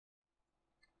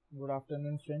Good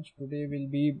afternoon, friends. Today we'll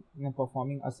be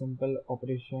performing a simple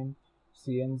operation,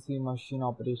 CNC machine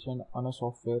operation on a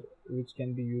software which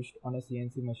can be used on a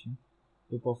CNC machine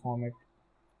to perform it.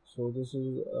 So this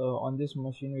is on this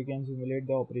machine we can simulate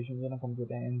the operations on a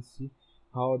computer and see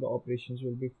how the operations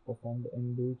will be performed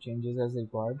and do changes as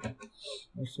required.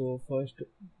 So first,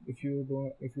 if you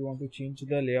want to change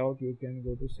the layout, you can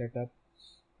go to setup.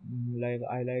 Like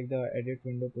I like the edit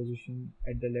window position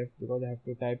at the left because I have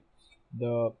to type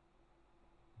the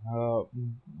uh,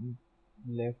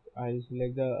 left. I'll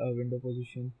select the window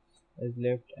position as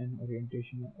left and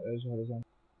orientation as horizontal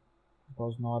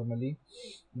because normally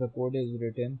the code is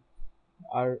written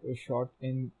are short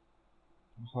in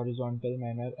horizontal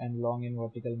manner and long in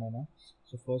vertical manner.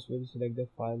 So first we'll select the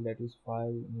file, that is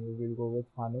file, we will go with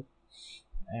Fanuc,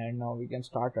 and now we can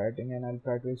start writing and I'll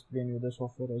try to explain you the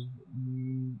software as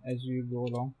we go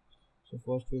along. So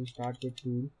first we'll start with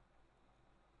tool.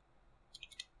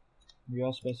 You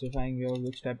are specifying here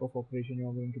which type of operation you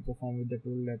are going to perform with the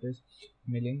tool, that is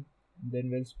milling. Then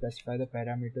we'll specify the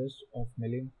parameters of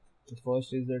milling. The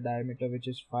first is the diameter, which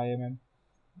is 5 mm.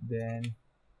 Then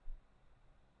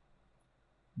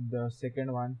the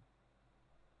second one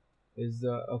is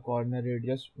the corner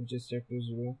radius, which is set to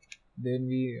 0. Then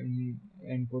we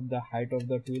input the height of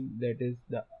the tool, that is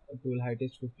the tool height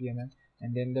is 50 mm,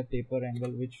 and then the taper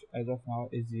angle, which as of now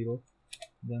is 0.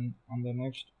 Then on the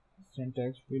next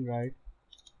syntax we'll write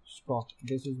stock.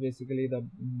 This is basically the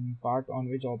part on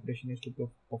which operation is to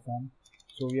perform.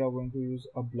 So we are going to use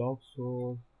a block.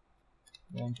 So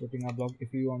I'm putting a block.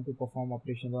 If you want to perform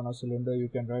operations on a cylinder, you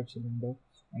can write cylinder,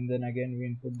 and then again we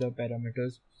input the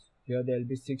parameters. Here there will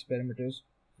be 6 parameters.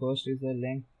 First is the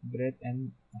length, breadth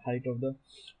and height of the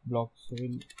block. So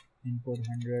we'll input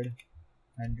 100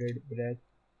 breadth,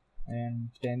 and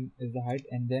 10 is the height,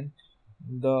 and then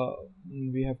the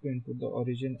we have to input the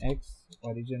origin X,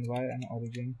 origin Y and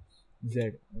origin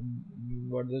Z.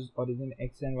 What does origin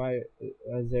X and Y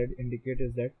Z indicate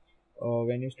is that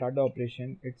when you start the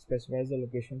operation, it specifies the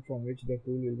location from which the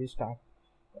tool will be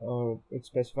it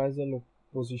specifies the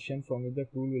position from which the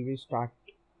tool will be start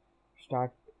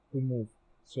to move,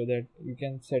 so that you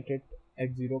can set it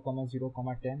at 0, 0,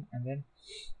 10, and then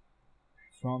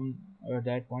from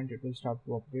that point it will start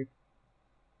to operate.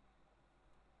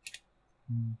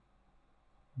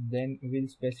 Then we'll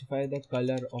specify the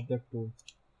color of the tool.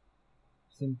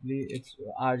 Simply it's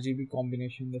RGB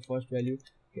combination. The first value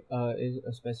is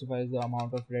specifies the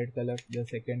amount of red color, the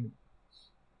second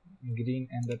green,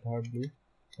 and the third blue.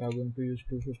 We are going to use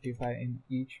 255 in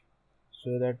each,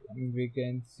 so that we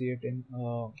can see it in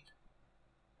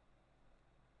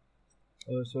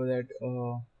so that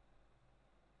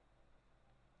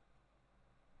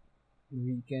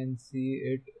we can see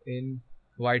it in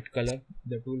white color.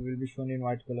 The tool will be shown in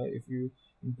white color. If you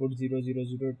input 000,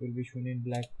 it will be shown in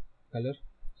black color.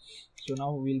 So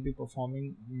now we'll be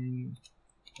performing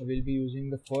we'll be using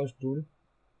the first tool,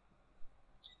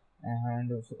 and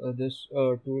this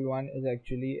tool one is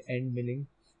actually end milling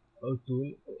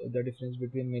tool. The difference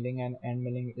between milling and end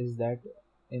milling is that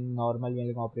in normal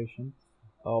milling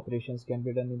operations can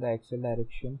be done in the axial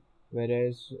direction,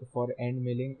 whereas for end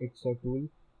milling it's a tool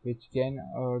which can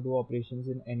do operations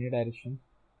in any direction.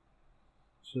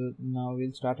 So now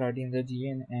we'll start writing the G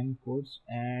and M codes,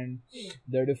 and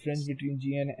the difference between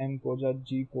G and M codes are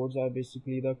G codes are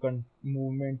basically the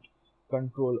movement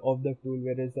control of the tool,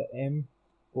 whereas the M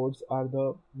codes are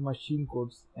the machine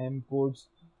codes. M codes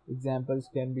examples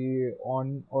can be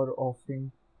on or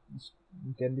offing,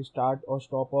 can be start or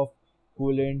stop of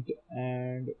coolant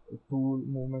and tool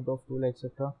movement of tool,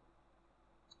 etc.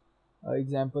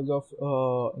 Examples of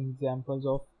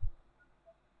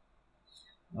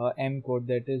M code,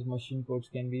 that is machine codes,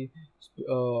 can be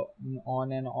uh,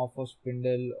 on and off of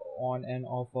spindle, on and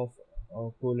off of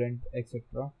coolant,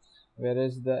 etc.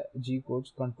 Whereas the G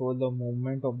codes control the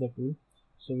movement of the tool.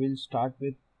 So we'll start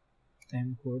with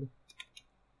M code,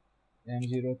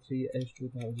 M03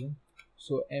 S2000.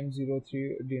 So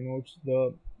M03 denotes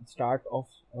the start of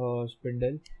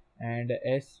spindle, and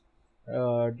S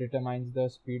determines the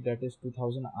speed, that is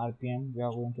 2000 rpm. We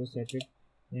are going to set it.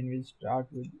 Then we'll start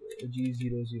with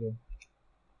G00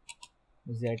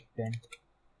 Z10.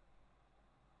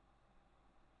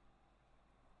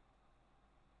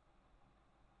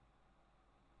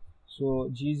 So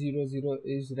G00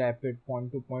 is rapid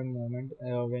point to point movement.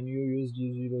 When you use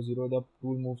G00, the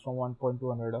tool moves from one point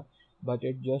to another, but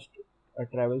it just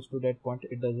travels to that point.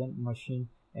 It doesn't machine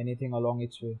anything along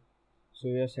its way. So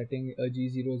we are setting a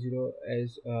G00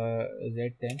 as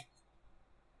Z10.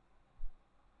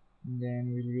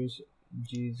 Then we'll use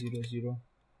G00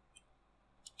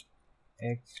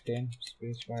 X10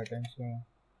 space 5 times.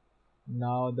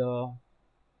 Now the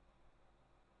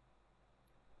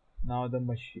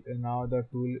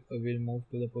tool will move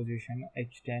to the position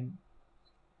H10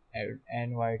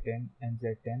 and Y10 and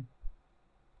Z10.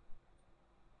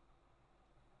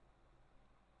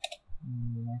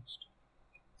 Next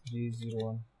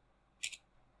G01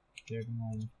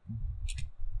 Z9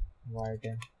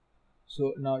 Y10.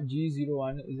 So now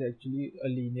G01 is actually a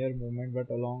linear movement, but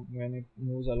along when it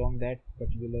moves along that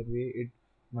particular way,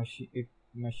 it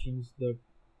machines the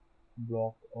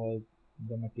block or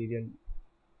the material.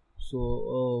 So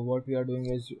what we are doing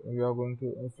is we are going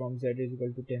to from Z is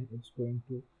equal to 10, it's going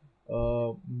to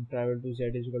travel to Z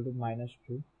is equal to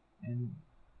 -2 and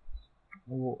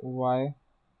Y,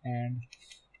 and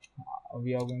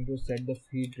we are going to set the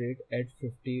feed rate at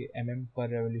 50 per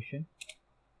revolution.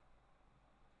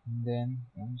 Then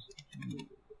comes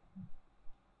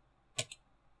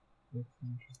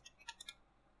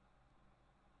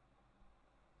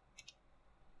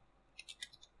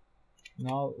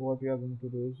now what we are going to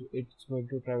do is it's going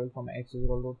to travel from x is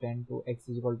equal to 10 to x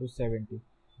is equal to 70,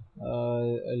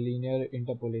 a linear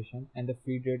interpolation, and the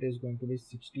feed rate is going to be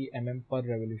 60 per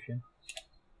revolution.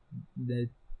 The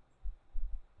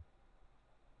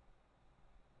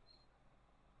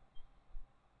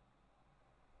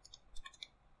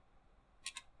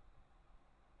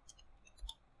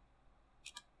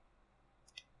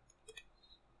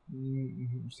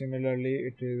Similarly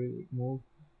it will move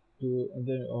to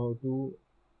the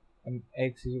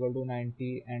x is equal to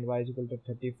 90 and y is equal to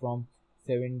 30 from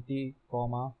 70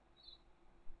 comma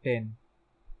 10.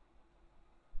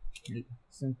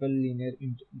 Simple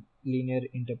linear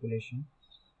interpolation.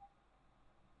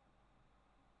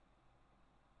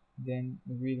 Then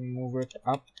we'll move it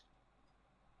up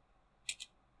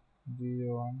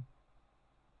 0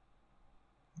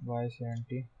 1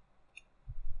 y70.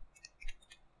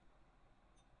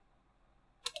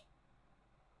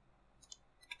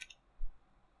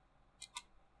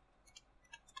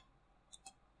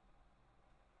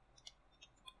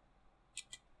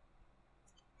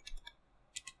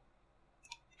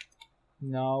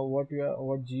 Now what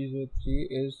G03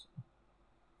 is,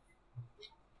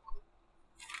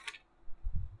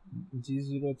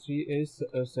 G03 is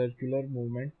a circular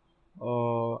movement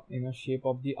in a shape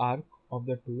of the arc of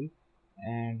the tool,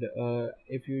 and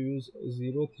if you use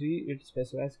 03 it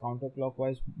specifies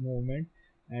counterclockwise movement,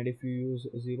 and if you use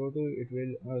 02 it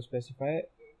will specify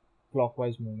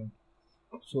clockwise movement.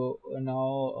 So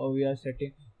now we are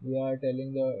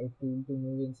telling the tool to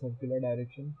move in circular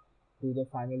direction to the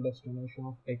final destination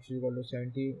of x is equal to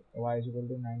 70, y is equal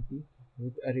to 90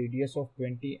 with a radius of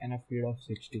 20 and a speed of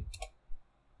 60.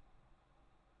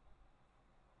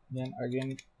 Then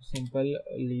again simple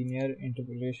linear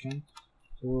interpolation.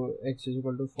 So x is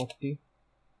equal to 40.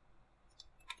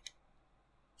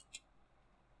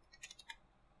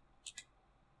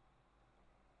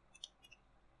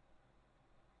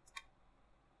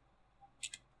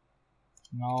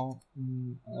 Now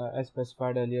as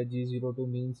specified earlier, G02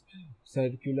 means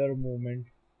circular movement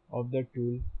of the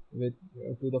tool with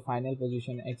to the final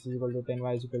position x is equal to 10,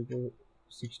 y is equal to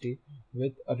 60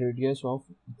 with a radius of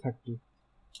 30.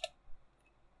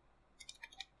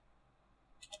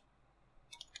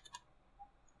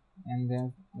 And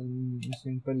then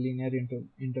simple linear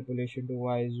interpolation to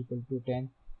y is equal to 10.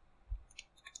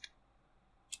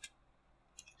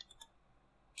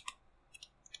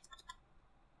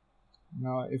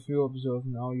 Now if you observe,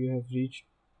 now you have reached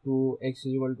to x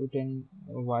is equal to 10,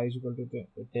 y is equal to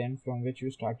 10, from which you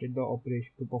started the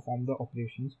operation to perform the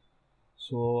operations.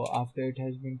 So after it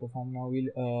has been performed, now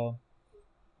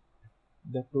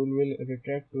the tool will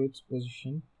retract to its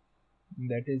position,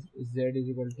 that is z is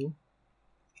equal to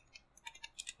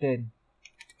 10.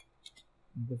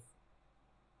 The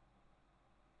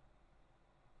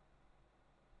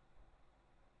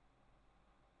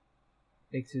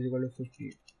x is equal to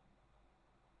 50.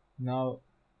 Now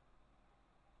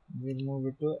we'll move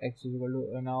it to x is equal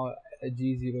to now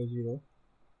g00.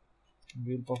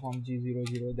 We'll perform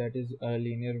g00, that is a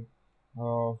linear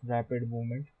rapid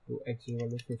movement to x is equal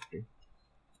to 50.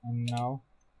 And now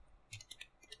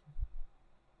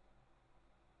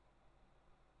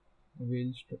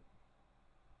we'll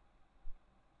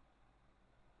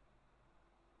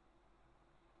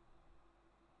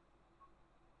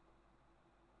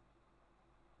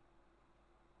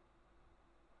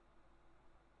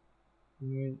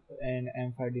and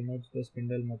M5 denotes the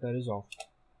spindle motor is off.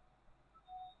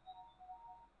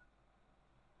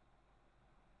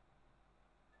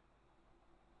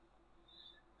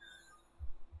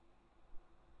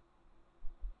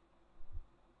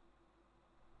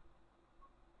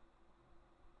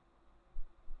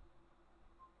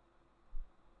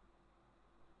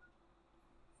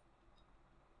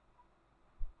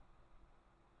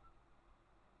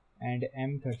 and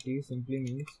M30 simply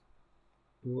means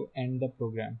to end the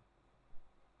program.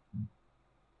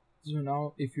 So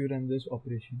now if you run this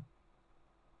operation,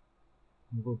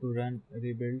 go to run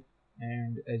rebuild,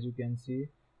 and as you can see,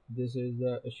 this is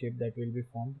the shape that will be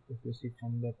formed if you see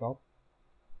from the top.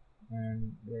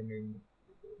 And running,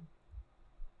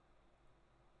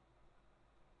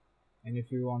 and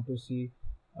if you want to see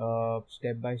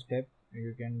step by step,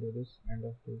 you can do this end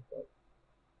of the call.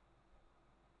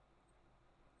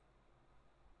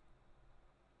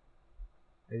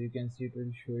 As you can see, it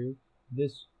will show you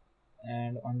this,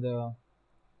 and on the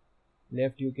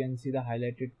left you can see the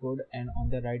highlighted code, and on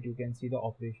the right you can see the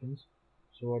operations.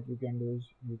 So what we can do is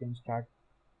we can start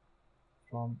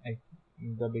from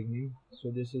the beginning.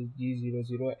 So this is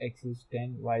G00, X is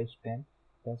 10, Y is 10.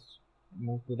 Let's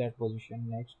move to that position.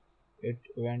 Next it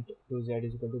went to Z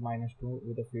is equal to -2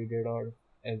 with a feed rate, or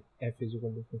F is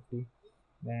equal to 50.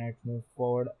 Then it moved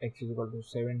forward, X is equal to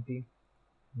 70.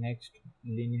 Next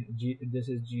linear this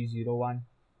is G01,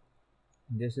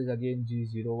 this is again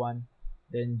G01,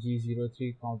 then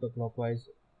G03 counterclockwise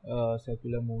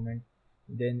circular movement,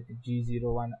 then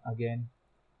G01 again,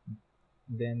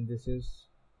 then this is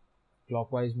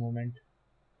clockwise movement,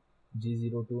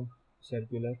 G02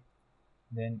 circular,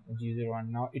 then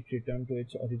G01. Now it returned to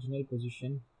its original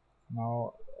position.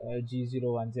 Now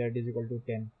G01, Z is equal to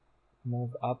 10,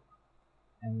 moved up,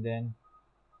 and then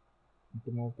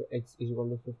to move to X is equal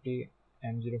to 50,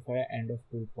 M05, end of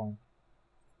tool point.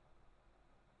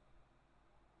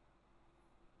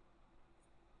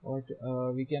 What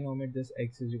we can omit this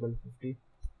X is equal to 50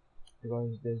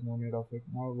 because there's no need of it.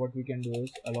 Now what we can do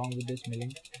is, along with this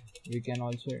milling, we can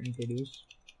also introduce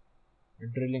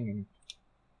drilling in it.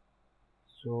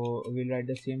 So we'll write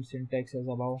the same syntax as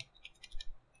above.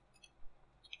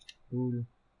 Tool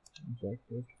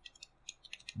injected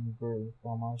drill,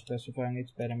 comma, specifying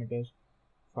its parameters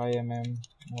 5 mm,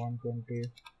 120,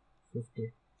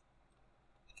 50.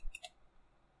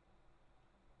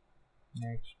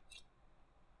 Next,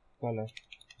 color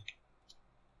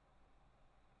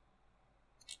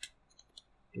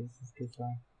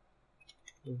 255,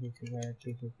 255,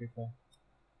 255.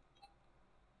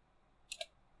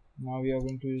 Now we are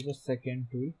going to use the second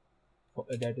tool,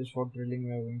 that is for drilling.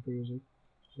 We are going to use it.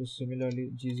 So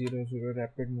similarly, G00,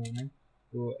 rapid movement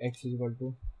to X is equal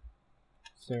to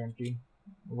 70,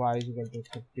 Y is equal to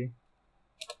 30.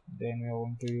 Then we are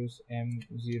going to use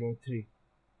M03.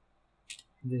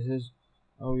 This is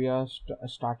we are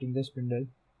starting the spindle,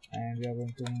 and we are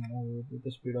going to move it with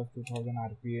the speed of 2000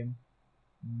 rpm.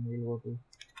 We'll go to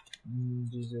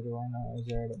G01 Z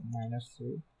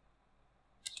 -3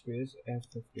 space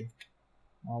F50.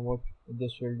 Now what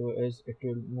this will do is it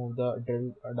will move the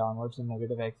drill downwards in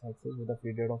negative x-axis with a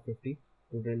feed rate of 50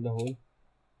 to drill the hole.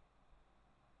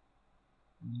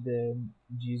 Then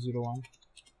G01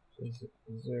 is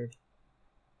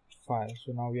Z5.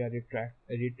 So now we are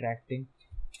retracting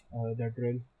the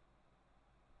drill.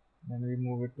 Then we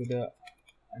move it to the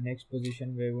next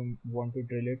position where we want to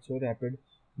drill it. So rapid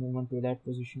movement to that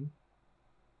position.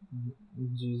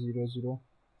 G00,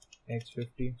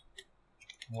 X50,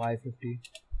 Y50.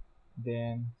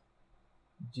 Then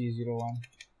G01,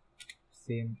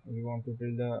 same, we want to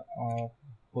drill the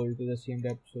hole to the same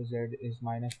depth, so Z is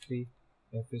 -3,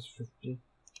 F is 50.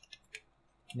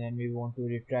 Then we want to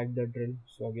retract the drill,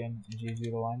 so again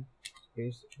G01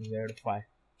 space Z5.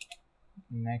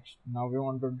 Next, now we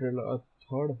want to drill a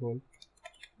third hole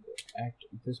at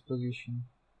this position.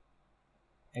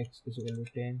 X is equal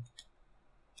to 10,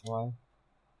 Y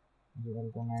is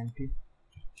equal to 90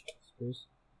 space.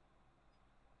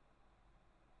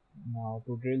 Now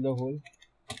to drill the hole,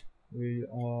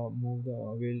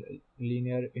 we'll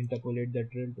linear interpolate the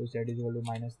drill to Z is equal to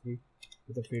 -3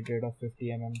 with a feed rate of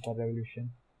 50 mm per revolution.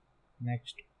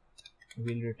 Next,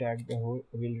 we'll retract the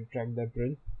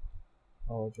drill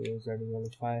to Z is equal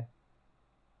to 5,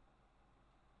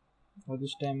 or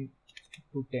this time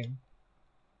to 10,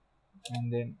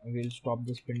 and then we'll stop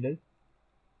the spindle.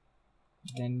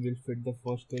 Then we'll fit the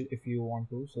first tool if you want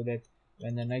to, so that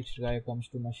when the next guy comes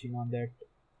to machine on that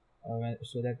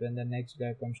when the next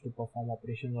guy comes to perform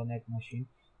operations on that machine,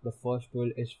 the first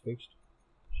tool is fixed.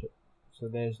 So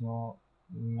there's no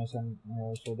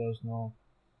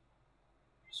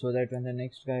so that when the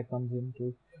next guy comes in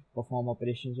to perform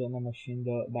operations on the machine,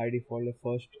 by default the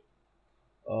first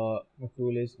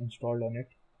tool is installed on it.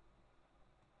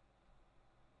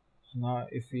 So now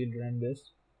if we run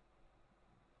this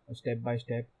step by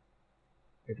step,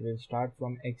 it will start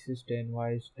from X is 10,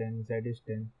 Y is 10, Z is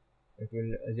 10. It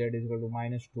will Z is equal to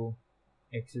 -2,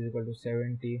 X is equal to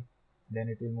 70, then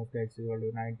it will move to X is equal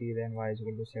to 90, then Y is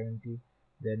equal to 70,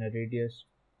 then a radius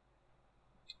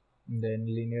then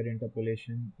linear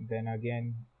interpolation, then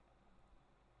again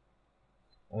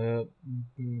uh,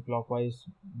 clockwise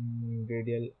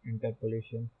radial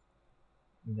interpolation,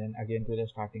 then again to the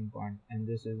starting point, and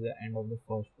this is the end of the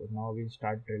first tool. Now we'll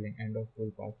start drilling. End of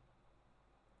tool path.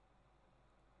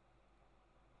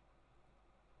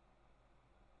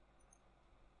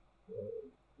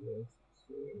 Yes,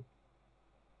 so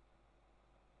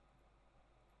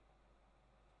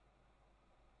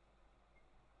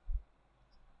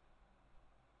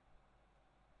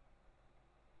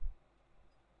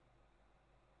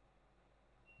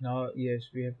now yes,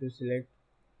 we have to select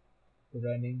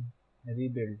running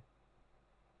rebuild.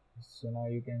 So now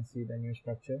you can see the new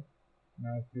structure.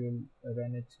 Now if you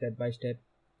run it step by step,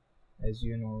 as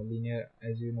you know, linear,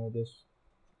 as you know, this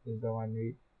is the one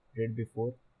we did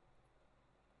before.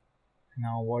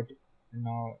 Now what?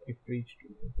 Now it reached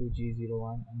to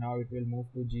G01. Now it will move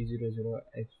to G00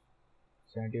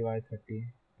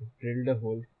 H70Y30. It drilled a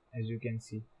hole, as you can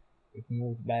see. It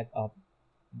moved back up.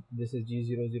 This is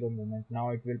G00 movement. Now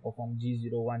it will perform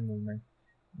G01 movement.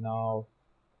 Now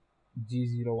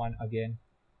G01 again.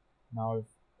 Now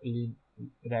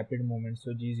rapid movement,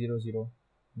 so G00.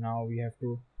 Now we have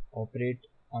to operate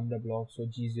on the block, so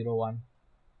G01.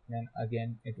 Then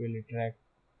again it will retract.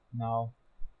 Now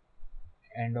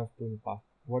end of toolpath.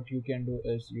 What you can do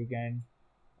is you can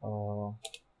uh,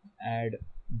 add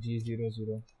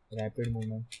G00 rapid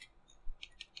movement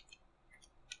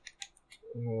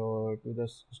to the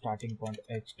starting point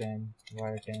H10,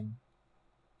 Y10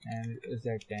 and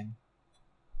Z10,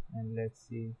 and let's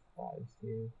see if I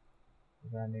save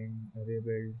running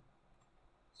rebuild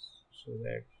so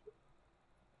that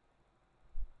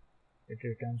it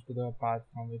returns to the path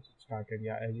from which it started.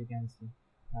 Yeah, as you can see,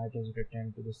 now it has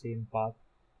returned to the same path.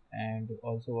 And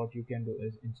also what you can do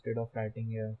is, instead of writing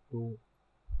here two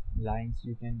lines,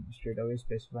 you can straight away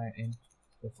specify in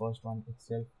the first one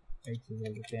itself: x is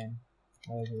equal to 10,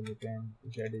 y is equal to 10,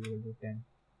 z is equal to 10.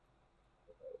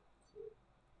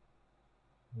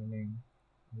 Running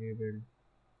rebuild.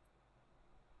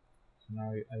 So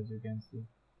now as you can see,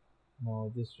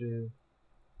 no, this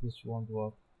won't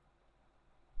work.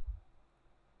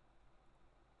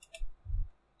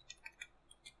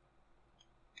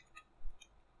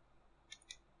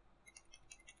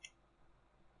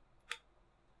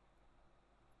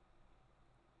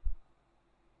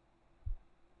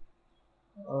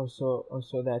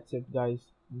 So that's it, guys.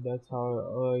 That's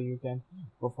how you can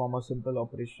perform a simple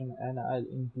operation, and I'll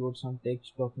include some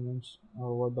text documents,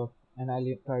 word doc, and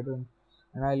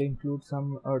I'll include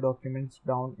some documents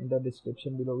down in the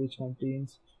description below, which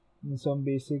contains some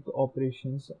basic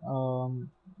operations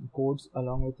codes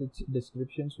along with its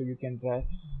description, so you can try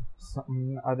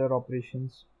some other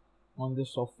operations on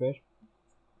this software.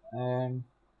 And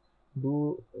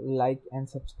do like and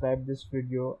subscribe this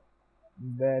video.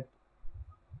 That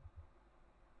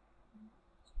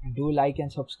Do like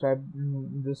and subscribe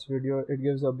this video. It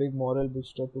gives a big moral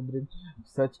booster to bring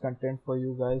such content for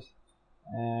you guys.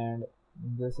 And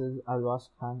this is Alwas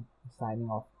Khan signing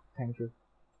off. Thank you.